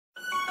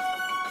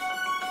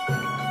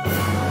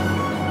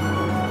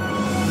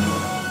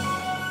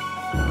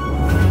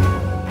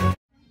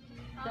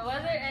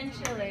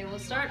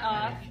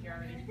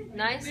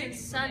nice and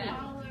sunny.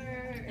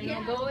 And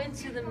we'll go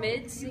into the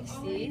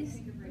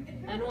mid-60s,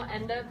 and we'll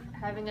end up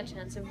having a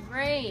chance of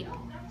rain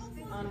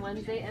on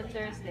Wednesday and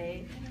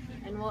Thursday,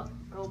 and we'll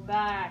go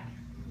back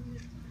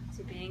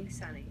to being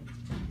sunny.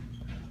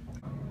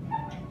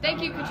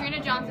 Thank you,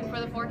 Katrina Johnson,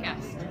 for the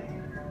forecast.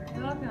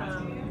 You're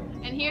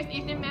welcome. And here's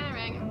Ethan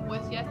Mannerang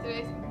with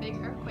yesterday's big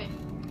earthquake.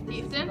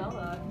 Ethan?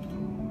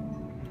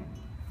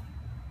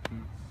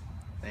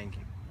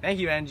 Thank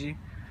you, Angie.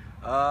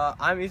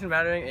 I'm Ethan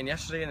Mannerang, and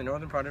yesterday in the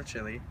northern part of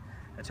Chile,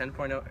 a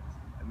 10.0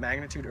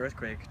 magnitude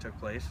earthquake took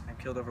place and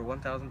killed over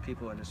 1,000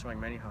 people and destroying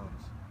many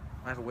homes.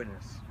 I have a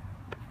witness.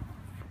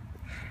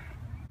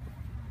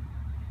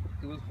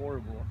 It was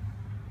horrible.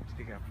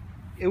 Speak up.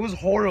 It was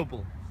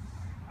horrible.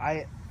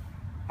 I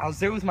was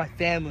there with my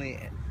family.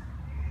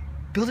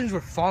 Buildings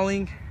were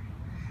falling.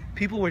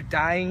 People were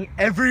dying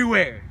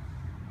everywhere.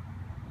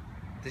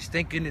 Just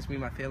thank goodness me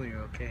and my family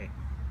are okay.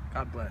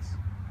 God bless.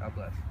 God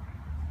bless.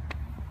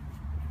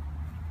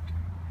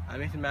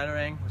 I'm Ethan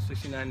Mannerang with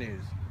 69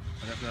 News.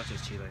 Buenas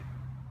noches, Chile.